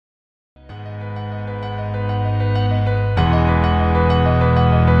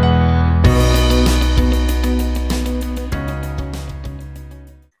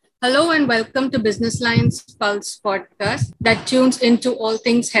Hello and welcome to Business Lines Pulse podcast that tunes into all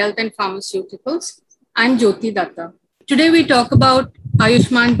things health and pharmaceuticals. I'm Jyoti Datta. Today we talk about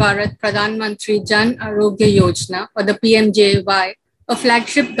Ayushman Bharat Pradhan Mantri Jan Arogya Yojana or the PMJAY, a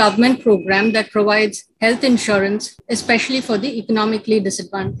flagship government program that provides health insurance, especially for the economically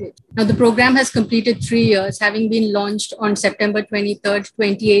disadvantaged. Now, the program has completed 3 years, having been launched on September 23rd,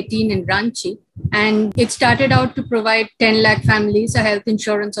 2018 in Ranchi. And it started out to provide 10 lakh families a health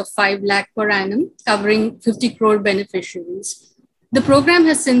insurance of 5 lakh per annum, covering 50 crore beneficiaries. The program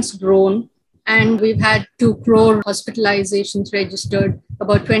has since grown and we've had 2 crore hospitalizations registered,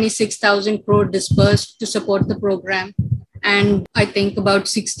 about 26,000 crore dispersed to support the program, and I think about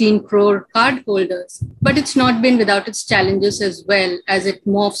 16 crore card holders. But it's not been without its challenges as well as it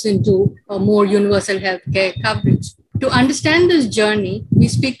morphs into a more universal healthcare coverage. To understand this journey, we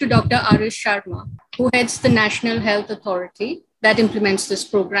speak to Dr. Arish Sharma, who heads the National Health Authority that implements this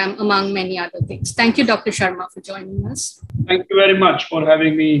program, among many other things. Thank you, Dr. Sharma, for joining us. Thank you very much for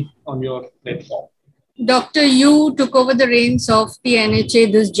having me on your platform. Doctor, you took over the reins of the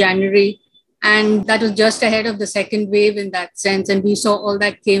NHA this January, and that was just ahead of the second wave in that sense. And we saw all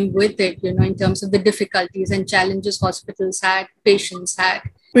that came with it, in terms of the difficulties and challenges hospitals had, patients had,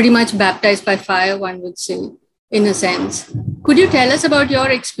 pretty much baptized by fire, one would say, in a sense. Could you tell us about your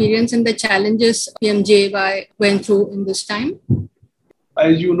experience and the challenges PMJAY went through in this time?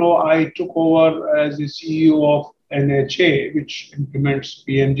 As you know, I took over as the CEO of NHA, which implements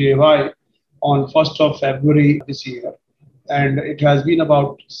PMJAY on 1st of February this year. And it has been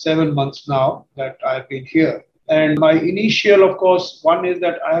about 7 months now that I've been here. And my initial, of course, one is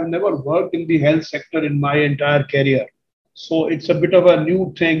that I have never worked in the health sector in my entire career. So it's a bit of a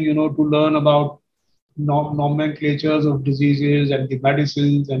new thing, to learn about nomenclatures of diseases and the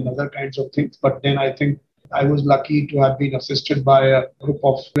medicines and other kinds of things. But then I think I was lucky to have been assisted by a group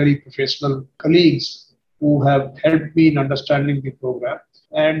of very professional colleagues who have helped me in understanding the program.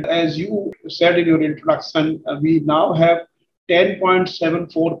 And as you said in your introduction, we now have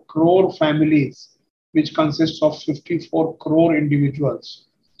 10.74 crore families, which consists of 54 crore individuals.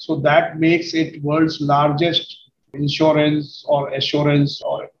 So that makes it world's largest insurance or assurance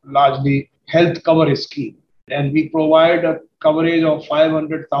or largely health cover scheme. And we provide a coverage of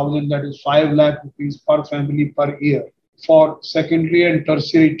 500,000, that is 5 lakh rupees per family per year for secondary and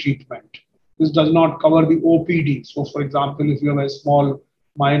tertiary treatment. This does not cover the OPD. So for example, if you have a small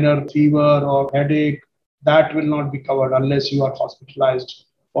minor fever or headache, that will not be covered unless you are hospitalized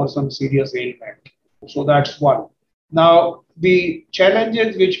for some serious ailment. So that's one. Now, the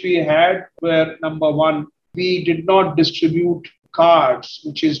challenges which we had were, number one, we did not distribute cards,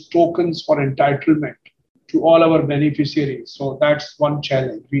 which is tokens for entitlement, to all our beneficiaries. So that's one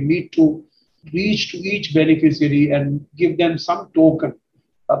challenge. We need to reach to each beneficiary and give them some token,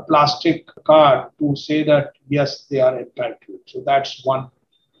 a plastic card to say that, yes, they are entitled. So that's one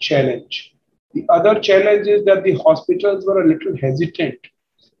challenge. The other challenge is that the hospitals were a little hesitant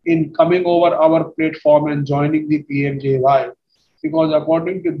in coming over our platform and joining the PMJAY because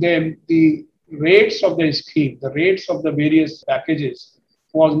according to them, the rates of the scheme, the rates of the various packages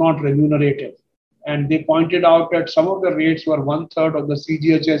was not remunerative. And they pointed out that some of the rates were 1/3 of the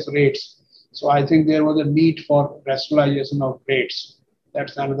CGHS rates. So I think there was a need for rationalization of rates.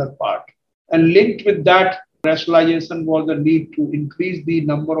 That's another part. And linked with that rationalization was the need to increase the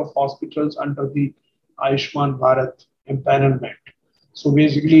number of hospitals under the Ayushman Bharat empanelment. So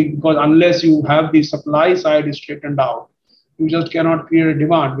basically, because unless you have the supply side straightened out, you just cannot create a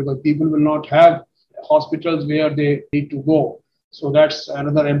demand because people will not have hospitals where they need to go. So that's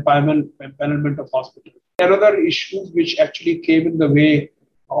another empanelment of hospitals. Another issue which actually came in the way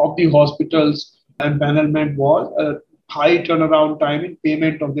of the hospitals empanelment was a high turnaround time in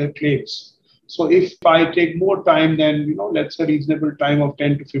payment of their claims. So if I take more time than, let's say reasonable time of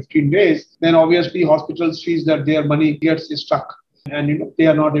 10 to 15 days, then obviously hospitals feel that their money gets stuck and, they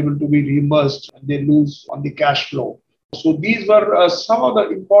are not able to be reimbursed and they lose on the cash flow. So these were some of the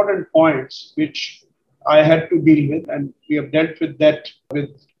important points which I had to deal with, and we have dealt with that.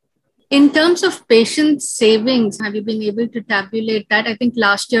 In terms of patient savings, have you been able to tabulate that? I think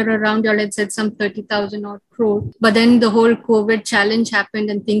last year around, you all had said some 30,000 odd crore, but then the whole COVID challenge happened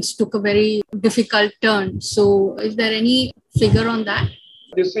and things took a very difficult turn. So is there any figure on that?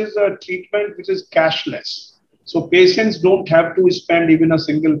 This is a treatment which is cashless. So patients don't have to spend even a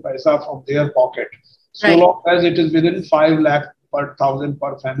single paisa from their pocket. So right. Long as it is within 5 lakh per thousand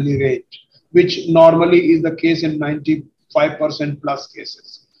per family rate, which normally is the case in 95% plus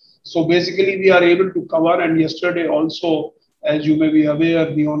cases. So basically we are able to cover, and yesterday also, as you may be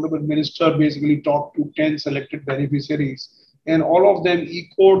aware, the Honorable Minister basically talked to 10 selected beneficiaries And all of them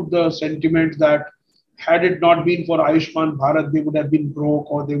echoed the sentiment that had it not been for Ayushman Bharat, they would have been broke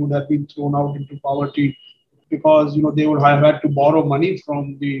or they would have been thrown out into poverty because they would have had to borrow money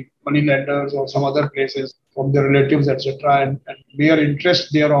from the money lenders or some other places from their relatives, etc. And mere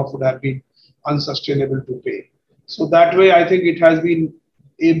interest thereof would have been unsustainable to pay. So that way, I think it has been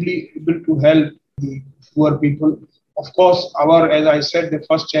able to help the poor people. Of course, as I said, the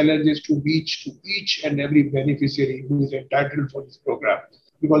first challenge is to reach to each and every beneficiary who is entitled for this program.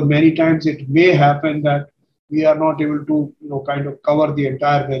 Because many times it may happen that we are not able to, kind of cover the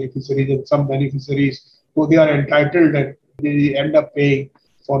entire beneficiaries, and some beneficiaries who they are entitled and they end up paying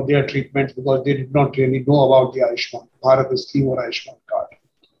for their treatment because they did not really know about the Ayushman Bharat scheme or Ayushman card.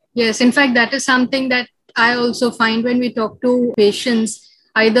 Yes, in fact, that is something that I also find when we talk to patients.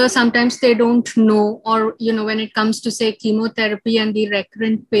 Either sometimes they don't know, or, when it comes to, say, chemotherapy and the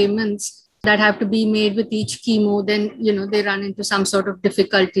recurrent payments that have to be made with each chemo, then, they run into some sort of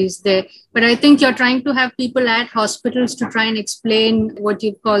difficulties there. But I think you're trying to have people at hospitals to try and explain what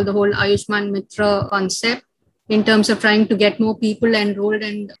you call the whole Ayushman Mitra concept in terms of trying to get more people enrolled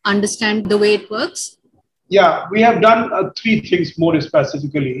and understand the way it works. Yeah, we have done three things more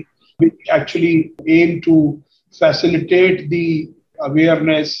specifically. We actually aim to facilitate the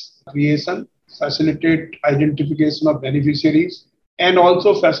awareness creation, facilitate identification of beneficiaries, and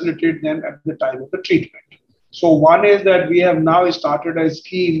also facilitate them at the time of the treatment. So one is that we have now started a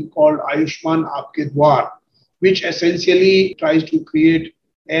scheme called Ayushman Aapke Dwar, which essentially tries to create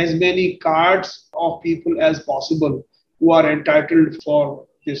as many cards of people as possible who are entitled for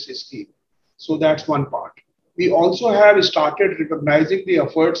this scheme. So that's one part. We also have started recognizing the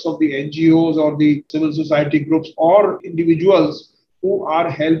efforts of the NGOs or the civil society groups or individuals who are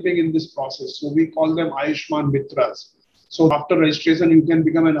helping in this process. So we call them Ayushman Mitras. So after registration, you can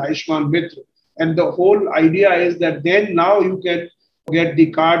become an Ayushman Mitra. And the whole idea is that then now you can get the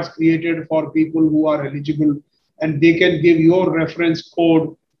cards created for people who are eligible, and they can give your reference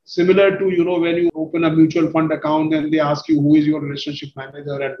code similar to, when you open a mutual fund account and they ask you who is your relationship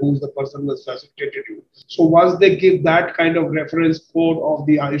manager and who is the person who has facilitated you. So once they give that kind of reference code of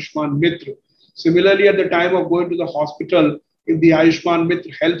the Ayushman Mitra, similarly at the time of going to the hospital, if the Ayushman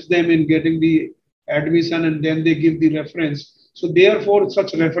Mitra helps them in getting the admission and then they give the reference. So therefore,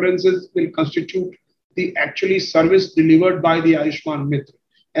 such references will constitute the actually service delivered by the Ayushman Mitra.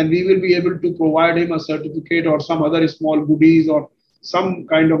 And we will be able to provide him a certificate or some other small goodies or some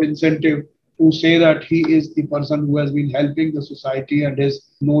kind of incentive to say that he is the person who has been helping the society and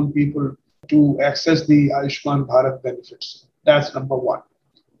has known people to access the Ayushman Bharat benefits. That's number one.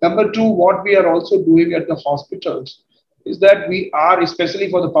 Number two, what we are also doing at the hospitals is that we are,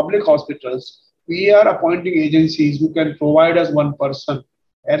 especially for the public hospitals, we are appointing agencies who can provide us one person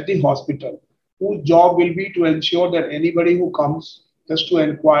at the hospital whose job will be to ensure that anybody who comes just to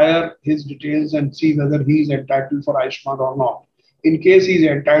inquire his details and see whether he is entitled for Ayushman or not. In case he is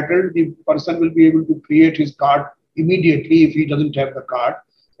entitled, the person will be able to create his card immediately if he doesn't have the card,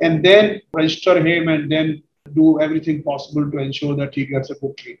 and then register him and then do everything possible to ensure that he gets a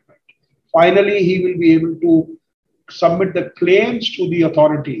good treatment. Finally, he will be able to submit the claims to the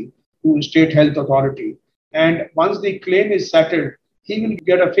authority, to state health authority. And once the claim is settled, he will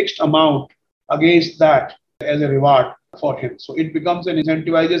get a fixed amount against that as a reward for him. So it becomes an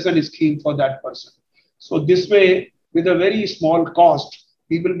incentivization scheme for that person. So this way, with a very small cost,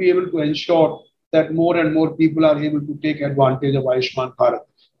 we will be able to ensure that more and more people are able to take advantage of Ayushman Bharat,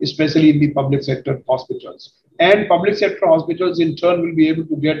 especially in the public sector hospitals. And public sector hospitals in turn will be able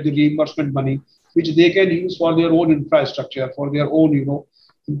to get the reimbursement money, which they can use for their own infrastructure, for their own,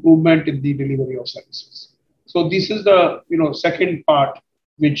 improvement in the delivery of services. So this is the, second part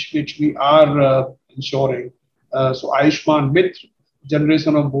which we are ensuring. So Ayushman Mitra,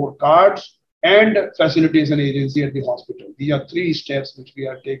 generation of more cards, and facilitation agency at the hospital. These are three steps which we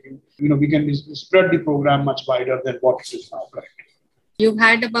are taking. We can spread the program much wider than what it is now currently. You've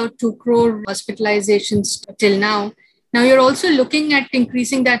had about 2 crore hospitalizations till now. Now you're also looking at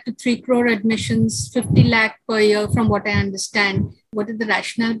increasing that to 3 crore admissions, 50 lakh per year, from what I understand. What is the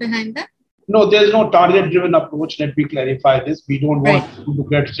rationale behind that? No, there's no target-driven approach. Let me clarify this. We don't want to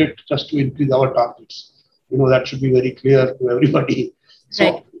get strict just to increase our targets. That should be very clear to everybody.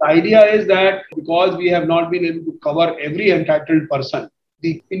 So the idea is that because we have not been able to cover every entitled person,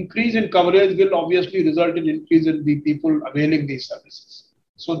 the increase in coverage will obviously result in increase in the people availing these services.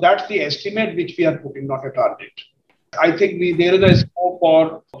 So that's the estimate which we are putting, not a target. I think there is a scope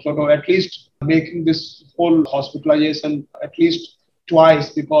for sort of at least making this whole hospitalization at least twice,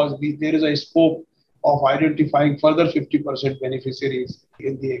 because there is a scope of identifying further 50% beneficiaries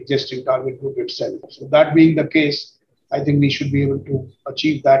in the existing target group itself. So that being the case, I think we should be able to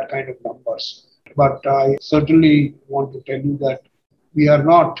achieve that kind of numbers. But I certainly want to tell you that we are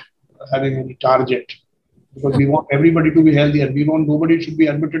not having any target because we want everybody to be healthy and we want nobody should be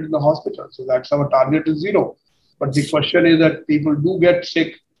admitted in the hospital. So that's our target is zero. But the question is that people do get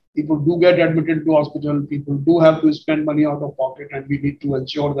sick, people do get admitted to hospital, people do have to spend money out of pocket, and we need to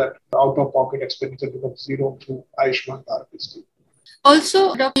ensure that out of pocket expenditure becomes zero through Ayushman Bharat scheme.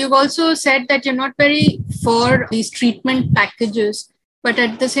 Also, Doc, you've also said that you're not very for these treatment packages, but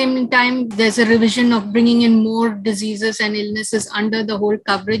at the same time, there's a revision of bringing in more diseases and illnesses under the whole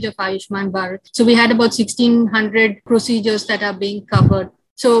coverage of Ayushman Bharat. So we had about 1,600 procedures that are being covered.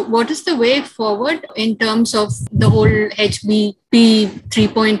 So what is the way forward in terms of the whole HBP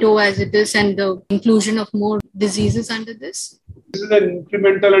 3.0 as it is and the inclusion of more diseases under this? This is an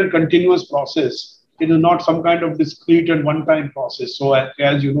incremental and continuous process. It is not some kind of discrete and one-time process. So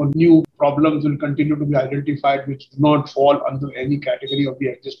as you know, new problems will continue to be identified which do not fall under any category of the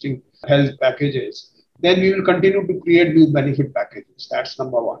existing health packages. Then we will continue to create new benefit packages. That's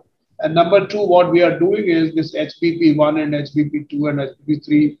number one. And number two, what we are doing is this HBP 1 and HBP 2 and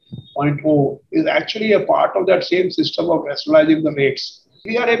HBP 3.0 is actually a part of that same system of rationalizing the rates.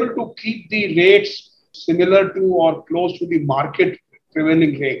 We are able to keep the rates similar to or close to the market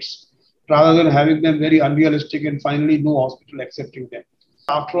prevailing rates, rather than having them very unrealistic and finally no hospital accepting them.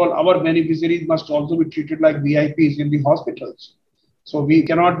 After all, our beneficiaries must also be treated like VIPs in the hospitals. So we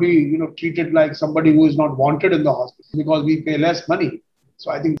cannot be treated like somebody who is not wanted in the hospital because we pay less money. So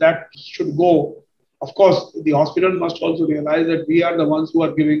I think that should go. Of course, the hospital must also realize that we are the ones who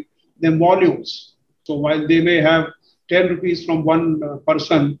are giving them volumes. So while they may have 10 rupees from one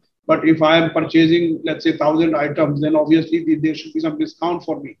person, but if I am purchasing, let's say, 1,000 items, then obviously there should be some discount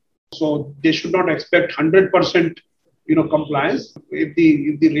for me. So they should not expect 100% compliance. If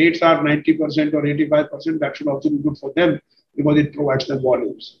the rates are 90% or 85%, that should also be good for them because it provides them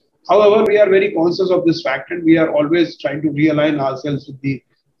volumes. However, we are very conscious of this fact and we are always trying to realign ourselves with the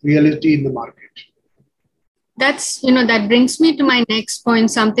reality in the market. That brings me to my next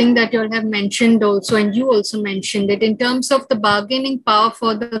point, something that you all have mentioned also, and you also mentioned it in terms of the bargaining power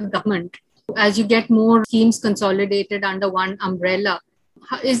for the government. As you get more schemes consolidated under one umbrella,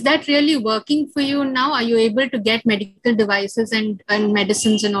 is that really working for you now? Are you able to get medical devices and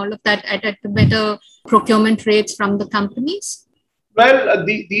medicines and all of that at better procurement rates from the companies? Well,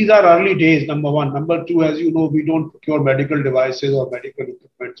 these are early days, number one. Number two, as you know, we don't procure medical devices or medical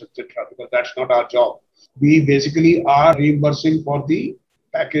equipment, etc., because that's not our job. We basically are reimbursing for the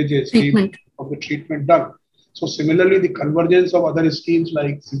packages of the treatment done. So similarly, the convergence of other schemes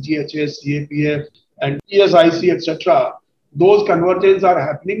like CGHS, CAPF, and ESIC, etc., those convergences are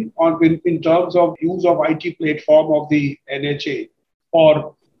happening in terms of use of IT platform of the NHA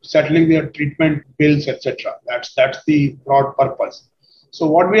or settling their treatment bills, etc. That's the broad purpose. So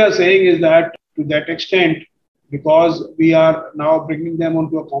what we are saying is that to that extent, because we are now bringing them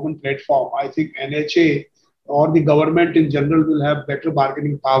onto a common platform, I think NHA or the government in general will have better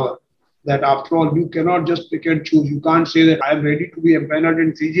bargaining power. That after all, you cannot just pick and choose. You can't say that I am ready to be empaneled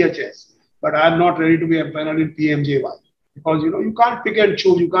in CGHS, but I am not ready to be empaneled in PMJY. Because you can't pick and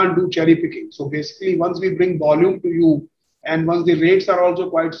choose, you can't do cherry picking. So basically, once we bring volume to you, and once the rates are also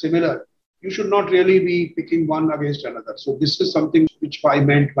quite similar, you should not really be picking one against another. So this is something which I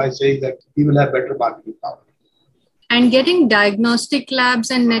meant by saying that we will have better bargaining power. And getting diagnostic labs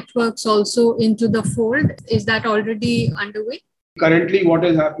and networks also into the fold, is that already underway? Currently, what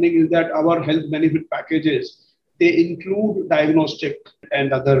is happening is that our health benefit packages, they include diagnostic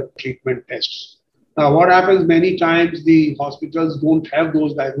and other treatment tests. Now, what happens many times, the hospitals don't have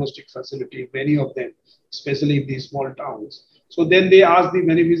those diagnostic facilities, many of them, especially in these small towns. So then they ask the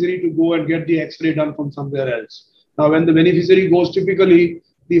beneficiary to go and get the X-ray done from somewhere else. Now, when the beneficiary goes, typically,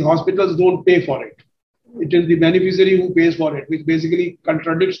 the hospitals don't pay for it. It is the beneficiary who pays for it, which basically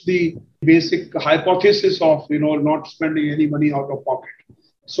contradicts the basic hypothesis of, not spending any money out of pocket.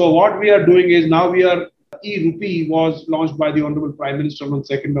 So what we are doing is now e-Rupee was launched by the Honorable Prime Minister on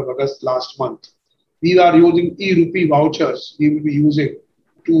 2nd of August last month. We are using e-Rupee vouchers we will be using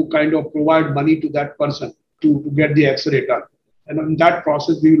to kind of provide money to that person to get the X-ray done. And in that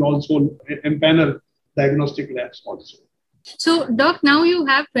process, we will also empanel diagnostic labs also. So, Doc, now you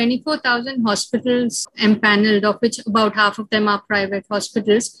have 24,000 hospitals empaneled, of which about half of them are private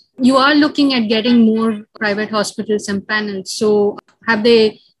hospitals. You are looking at getting more private hospitals empaneled. So, have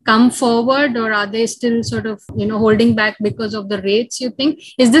they come forward or are they still sort of, holding back because of the rates, you think?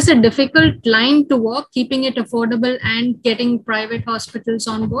 Is this a difficult line to walk, keeping it affordable and getting private hospitals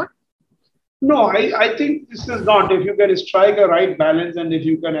on board? No, I think this is not. If you can strike a right balance and if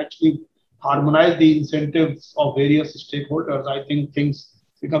you can actually harmonize the incentives of various stakeholders, I think things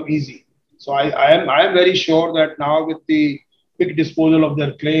become easy. So I am very sure that now with the quick disposal of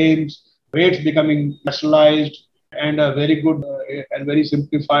their claims, rates becoming nationalized, and a very good and very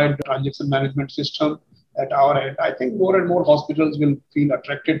simplified transaction management system at our end, I think more and more hospitals will feel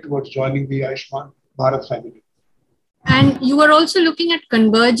attracted towards joining the Ayushman Bharat family. And you are also looking at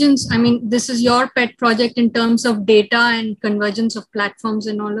convergence. I mean, this is your pet project in terms of data and convergence of platforms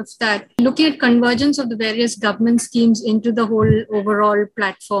and all of that. Looking at convergence of the various government schemes into the whole overall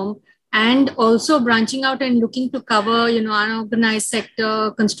platform, and also branching out and looking to cover, unorganized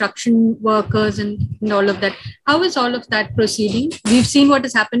sector, construction workers, and all of that. How is all of that proceeding? We've seen what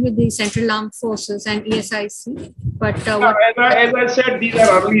has happened with the Central Armed Forces and ESIC, but As I said, these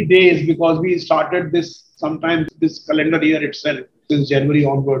are early days because we started this sometime this calendar year itself, since January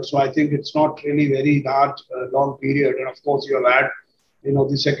onwards. So I think it's not really very large, long period. And of course, you have had,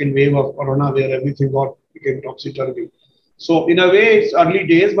 the second wave of Corona where everything became topsy-turvy. So in a way, it's early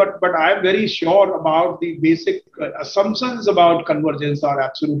days, but I am very sure about the basic assumptions about convergence are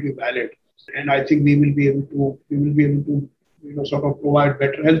absolutely valid, and I think we will be able to sort of provide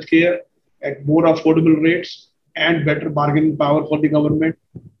better healthcare at more affordable rates and better bargaining power for the government,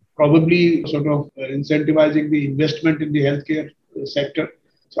 probably sort of incentivizing the investment in the healthcare sector.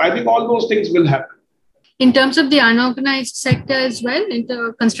 So I think all those things will happen. in terms of the unorganized sector as well,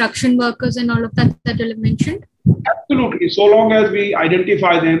 into construction workers and all of that you mentioned? Absolutely. So long as we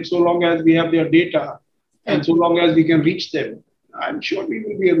identify them, so long as we have their data, and so long as we can reach them, I'm sure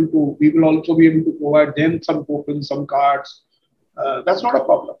we will also be able to provide them some coupons, some cards. That's not a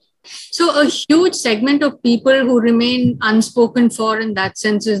problem. So a huge segment of people who remain unspoken for in that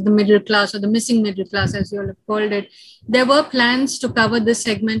sense is the middle class, or the missing middle class, as you all have called it. There were plans to cover this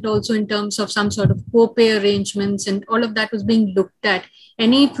segment also in terms of some sort of co-pay arrangements, and all of that was being looked at.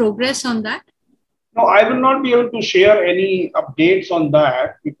 Any progress on that? No, I will not be able to share any updates on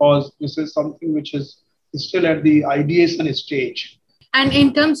that because this is something which is still at the ideation stage. And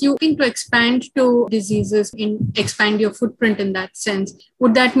in terms, you looking to expand to diseases, expand your footprint in that sense,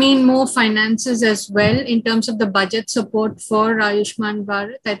 would that mean more finances as well in terms of the budget support for Ayushman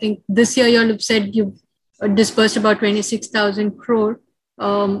Bharat? I think this year you all have said you've disbursed about 26,000 crore.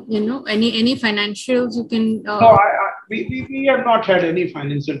 Any financials you can? No, we have not had any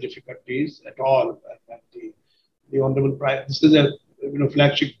financial difficulties at all. At the Honorable Prime, this is a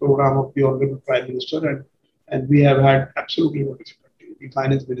flagship program of the Honorable Prime Minister, and we have had absolutely no difficulty. The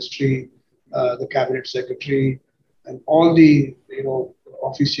Finance Ministry, the Cabinet Secretary, and all the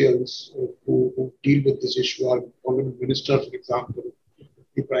officials who deal with this issue, our Honorable Minister, for example,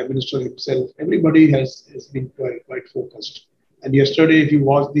 the Prime Minister himself, everybody has been quite focused. And yesterday, if you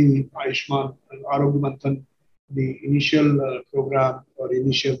watched the Ayushman Arogya Manthan, the initial program or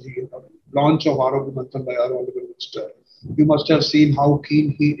the launch of Arogya Manthan by our Honorable Minister, you must have seen how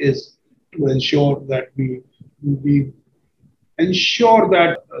keen he is to ensure that we ensure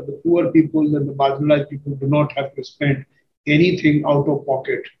that the poor people and the marginalized people do not have to spend anything out of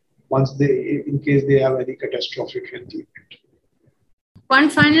pocket in case they have any catastrophic health event. One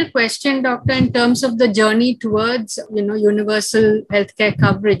final question, Doctor, in terms of the journey towards universal healthcare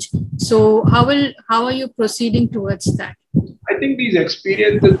coverage. So how are you proceeding towards that? I think these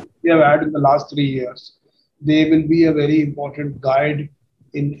experiences we have had in the last 3 years, they will be a very important guide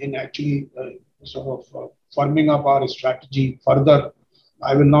in actually firming up our strategy further.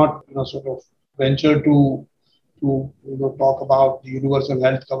 I will not venture to talk about the universal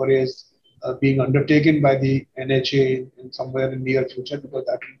health coverage being undertaken by the NHA in somewhere in near future because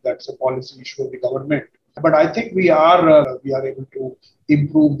that's a policy issue of the government. But I think we are able to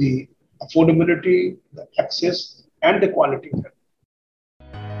improve the affordability, the access, and the quality of health.